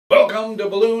Welcome to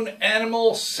Balloon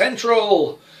Animal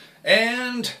Central.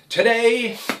 And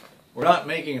today we're not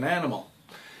making an animal.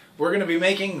 We're going to be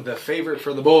making the favorite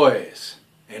for the boys.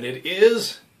 And it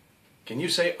is, can you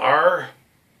say Aarrrrr?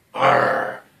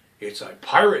 Aarrrrr. It's a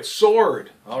pirate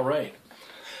sword. All right.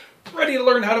 Ready to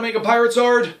learn how to make a pirate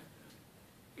sword?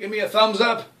 Give me a thumbs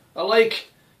up, a like,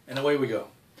 and away we go.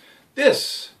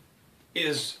 This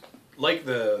is like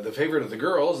the favorite of the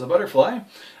girls, the butterfly.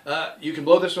 You can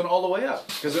blow this one all the way up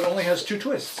because it only has 2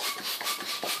 twists.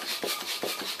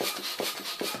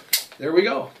 There we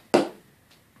go.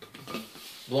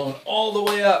 Blown all the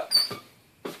way up.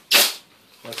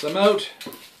 Let them out.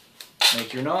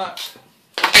 Make your knot.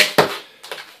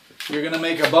 You're going to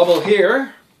make a bubble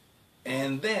here,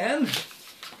 and then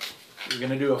you're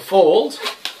going to do a fold,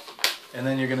 and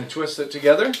then you're going to twist it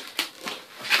together.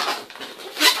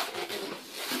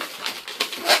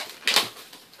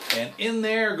 And in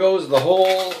there goes the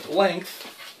whole length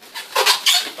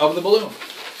of the balloon.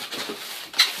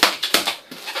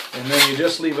 And then you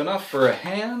just leave enough for a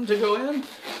hand to go in,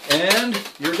 and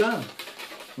you're done.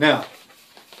 Now,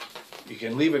 you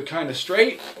can leave it kind of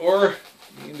straight, or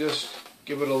you can just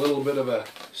give it a little bit of a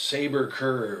saber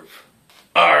curve.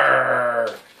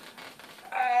 Aarrrrr!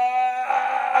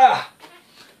 Ah!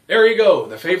 There you go,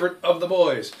 the favorite of the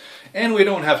boys. And we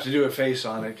don't have to do a face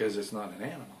on it because it's not an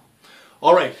animal.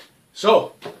 All right,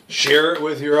 so share it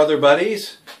with your other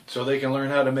buddies so they can learn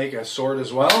how to make a sword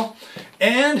as well.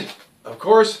 And, of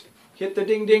course, hit the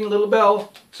ding ding little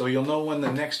bell so you'll know when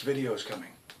the next video is coming.